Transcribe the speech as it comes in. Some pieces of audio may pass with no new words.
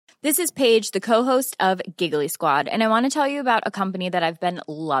This is Paige, the co-host of Giggly Squad, and I want to tell you about a company that I've been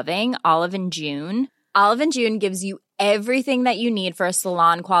loving, Olive & June. Olive & June gives you everything that you need for a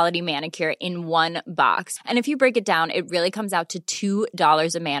salon-quality manicure in one box. And if you break it down, it really comes out to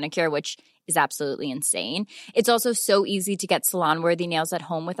 $2 a manicure, which is absolutely insane. It's also so easy to get salon-worthy nails at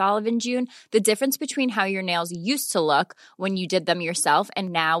home with Olive & June. The difference between how your nails used to look when you did them yourself and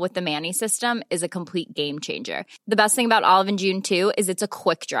now with the Mani system is a complete game changer. The best thing about Olive & June, too, is it's a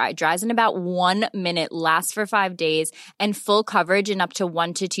quick dry. Dries in about 1 minute, lasts for 5 days, and full coverage in up to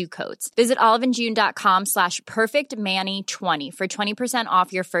 1 to 2 coats. Visit oliveandjune.com/perfectmani20 for 20%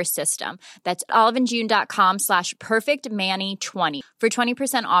 off your first system. That's oliveandjune.com/perfectmani20 for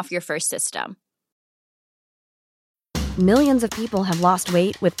 20% off your first system. Millions of people have lost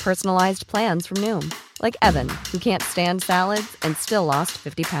weight with personalized plans from Noom. Like Evan, who can't stand salads and still lost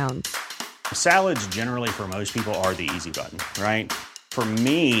 50 pounds. Salads generally for most people are the easy button, right? For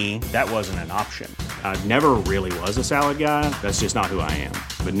me, that wasn't an option. I never really was a salad guy. That's just not who I am.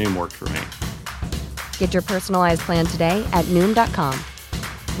 But Noom worked for me. Get your personalized plan today at Noom.com.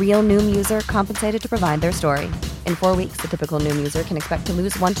 Real Noom user compensated to provide their story. In 4 weeks, the typical Noom user can expect to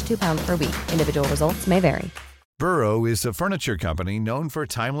lose 1 to 2 pounds per week. Individual results may vary. Burrow is a furniture company known for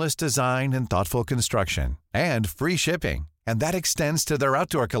timeless design and thoughtful construction, and free shipping, and that extends to their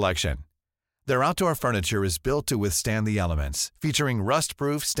outdoor collection. Their outdoor furniture is built to withstand the elements, featuring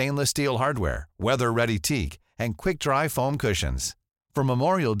rust-proof stainless steel hardware, weather-ready teak, and quick-dry foam cushions. For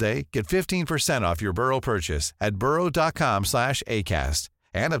Memorial Day, get 15% off your Burrow purchase at burrow.com/acast,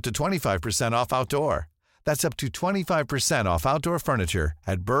 and up to 25% off outdoor. That's up to 25% off outdoor furniture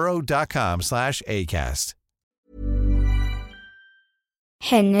at burrow.com/acast.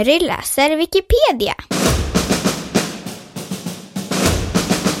 Henry läser Wikipedia.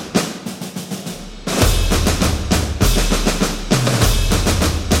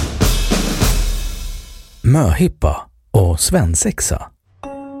 Möhippa och svensexa.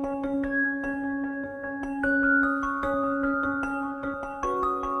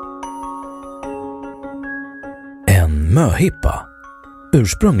 En möhippa,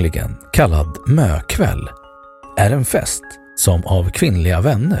 ursprungligen kallad mökväll, är en fest som av kvinnliga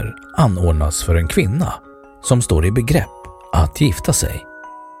vänner anordnas för en kvinna som står i begrepp att gifta sig.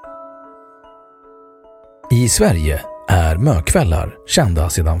 I Sverige är mökvällar kända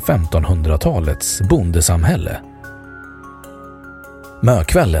sedan 1500-talets bondesamhälle.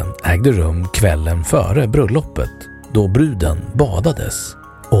 Mökvällen ägde rum kvällen före bröllopet, då bruden badades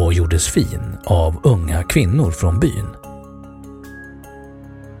och gjordes fin av unga kvinnor från byn.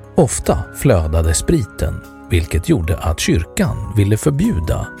 Ofta flödade spriten, vilket gjorde att kyrkan ville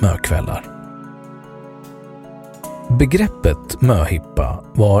förbjuda mökvällar. Begreppet möhippa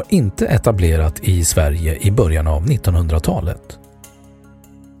var inte etablerat i Sverige i början av 1900-talet.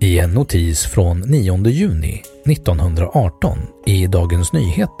 I en notis från 9 juni 1918 i Dagens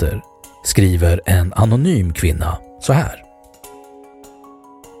Nyheter skriver en anonym kvinna så här: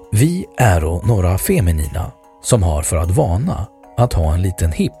 Vi är några feminina som har för att vana att ha en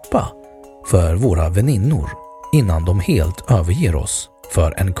liten hippa för våra väninnor innan de helt överger oss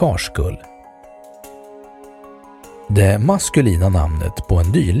för en kars skull. Det maskulina namnet på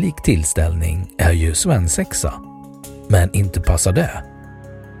en dylik tillställning är ju svensexa, men inte passar det.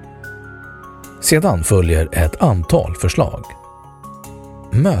 Sedan följer ett antal förslag.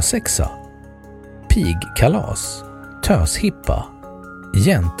 Mösexa, pigkalas, töshippa,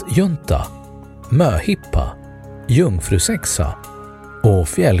 jäntjunta, möhippa, jungfrusexa och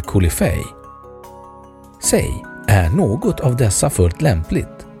fjällkolifej. Säg, är något av dessa fullt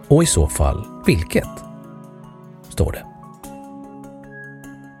lämpligt och i så fall vilket? Står det.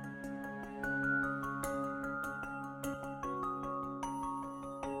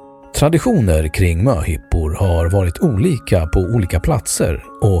 Traditioner kring möhippor har varit olika på olika platser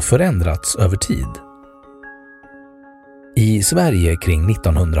och förändrats över tid. I Sverige kring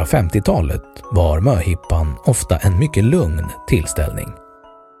 1950-talet var möhippan ofta en mycket lugn tillställning.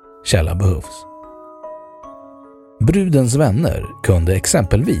 Källa behövs. Brudens vänner kunde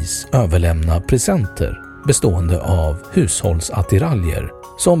exempelvis överlämna presenter bestående av hushållsattiraljer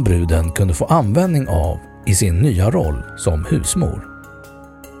som bruden kunde få användning av i sin nya roll som husmor.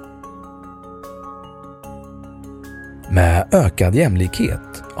 Med ökad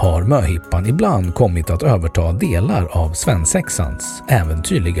jämlikhet har möhippan ibland kommit att överta delar av svensexans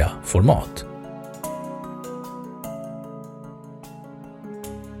äventyrliga format.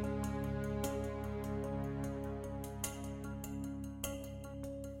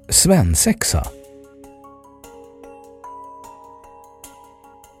 Svensexa.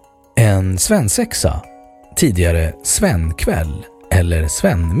 En svensexa, tidigare svenkväll eller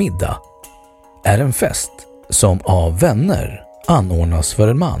svennmiddag är en fest som av vänner anordnas för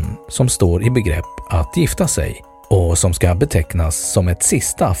en man som står i begrepp att gifta sig och som ska betecknas som ett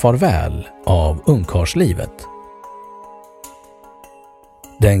sista farväl av ungkarlslivet.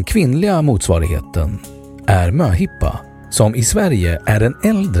 Den kvinnliga motsvarigheten är möhippa, som i Sverige är en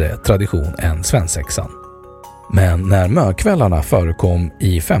äldre tradition än svensexan. Men när mökvällarna förekom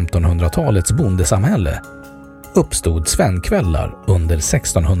i 1500-talets bondesamhälle uppstod svänkvällar under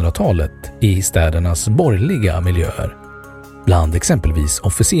 1600-talet i städernas borgerliga miljöer, bland exempelvis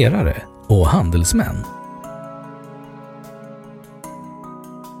officerare och handelsmän.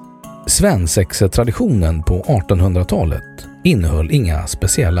 Svensexetraditionen på 1800-talet innehöll inga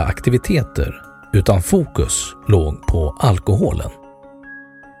speciella aktiviteter utan fokus låg på alkoholen.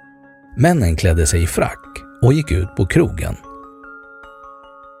 Männen klädde sig i frack och gick ut på krogen.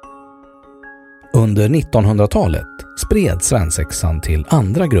 Under 1900-talet spred svensexan till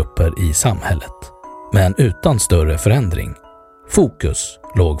andra grupper i samhället, men utan större förändring. Fokus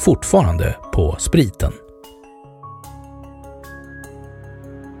låg fortfarande på spriten.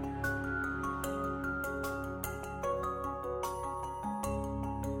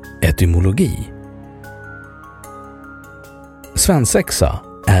 Etymologi. Svensexa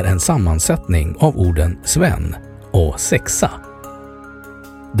är en sammansättning av orden sven och sexa.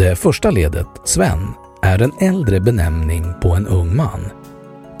 Det första ledet, sven, är en äldre benämning på en ung man,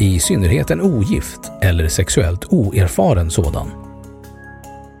 i synnerhet en ogift eller sexuellt oerfaren sådan.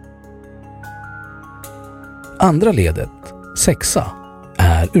 Andra ledet, sexa,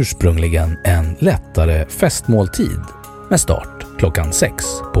 är ursprungligen en lättare festmåltid med start klockan 6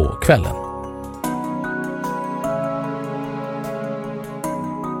 på kvällen.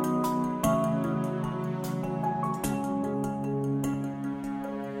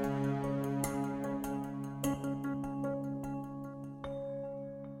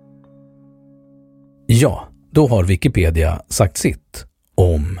 Ja, då har Wikipedia sagt sitt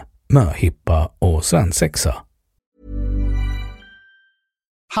om möhippa och svensexa.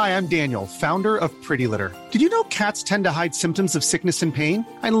 Hi, I'm Daniel, founder of Pretty Litter. Did you know cats tend to hide symptoms of sickness and pain?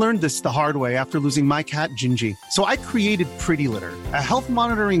 I learned this the hard way after losing my cat, Gingy. So I created Pretty Litter, a health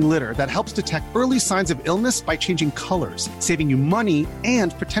monitoring litter that helps detect early signs of illness by changing colors, saving you money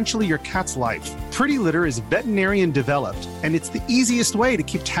and potentially your cat's life. Pretty Litter is veterinarian developed, and it's the easiest way to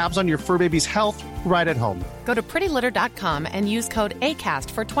keep tabs on your fur baby's health right at home. Go to prettylitter.com and use code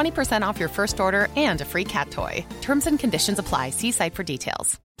ACAST for 20% off your first order and a free cat toy. Terms and conditions apply. See site for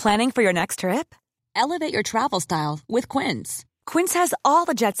details. Planning for your next trip? Elevate your travel style with Quince. Quince has all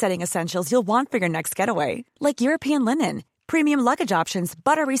the jet-setting essentials you'll want for your next getaway, like European linen, premium luggage options,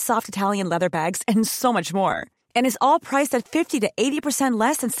 buttery soft Italian leather bags, and so much more. And is all priced at 50 to 80%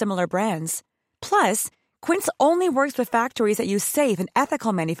 less than similar brands. Plus, Quince only works with factories that use safe and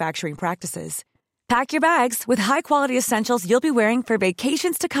ethical manufacturing practices. Pack your bags with high-quality essentials you'll be wearing for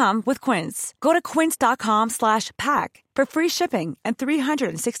vacations to come with Quince. Go to quince.com/pack for free shipping and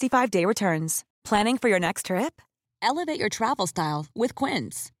 365-day returns. Planning for your next trip? Elevate your travel style with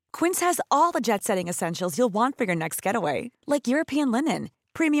Quince. Quince has all the jet-setting essentials you'll want for your next getaway, like European linen,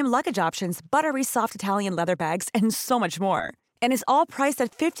 premium luggage options, buttery soft Italian leather bags, and so much more. And is all priced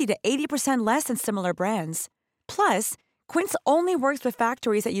at 50 to 80% less than similar brands. Plus, Quince only works with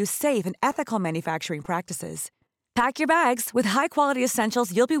factories that use safe and ethical manufacturing practices. Pack your bags with high-quality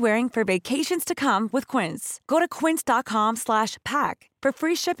essentials you'll be wearing for vacations to come with Quince. Go to quince.com/pack for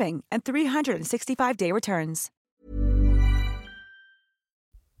free shipping and 365-day returns.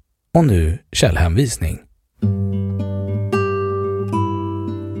 Och nu källhänvisning.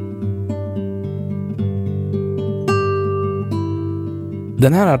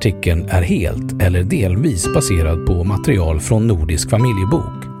 Den här artikeln är helt eller delvis baserad på material från Nordisk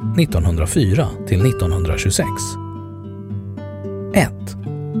familjebok 1904 till 1926. 1.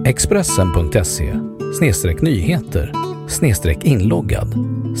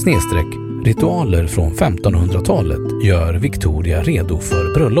 Expressen.se/nyheter/inloggad/ritualer från 1500-talet gör Victoria redo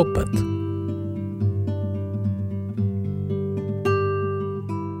för bröllopet.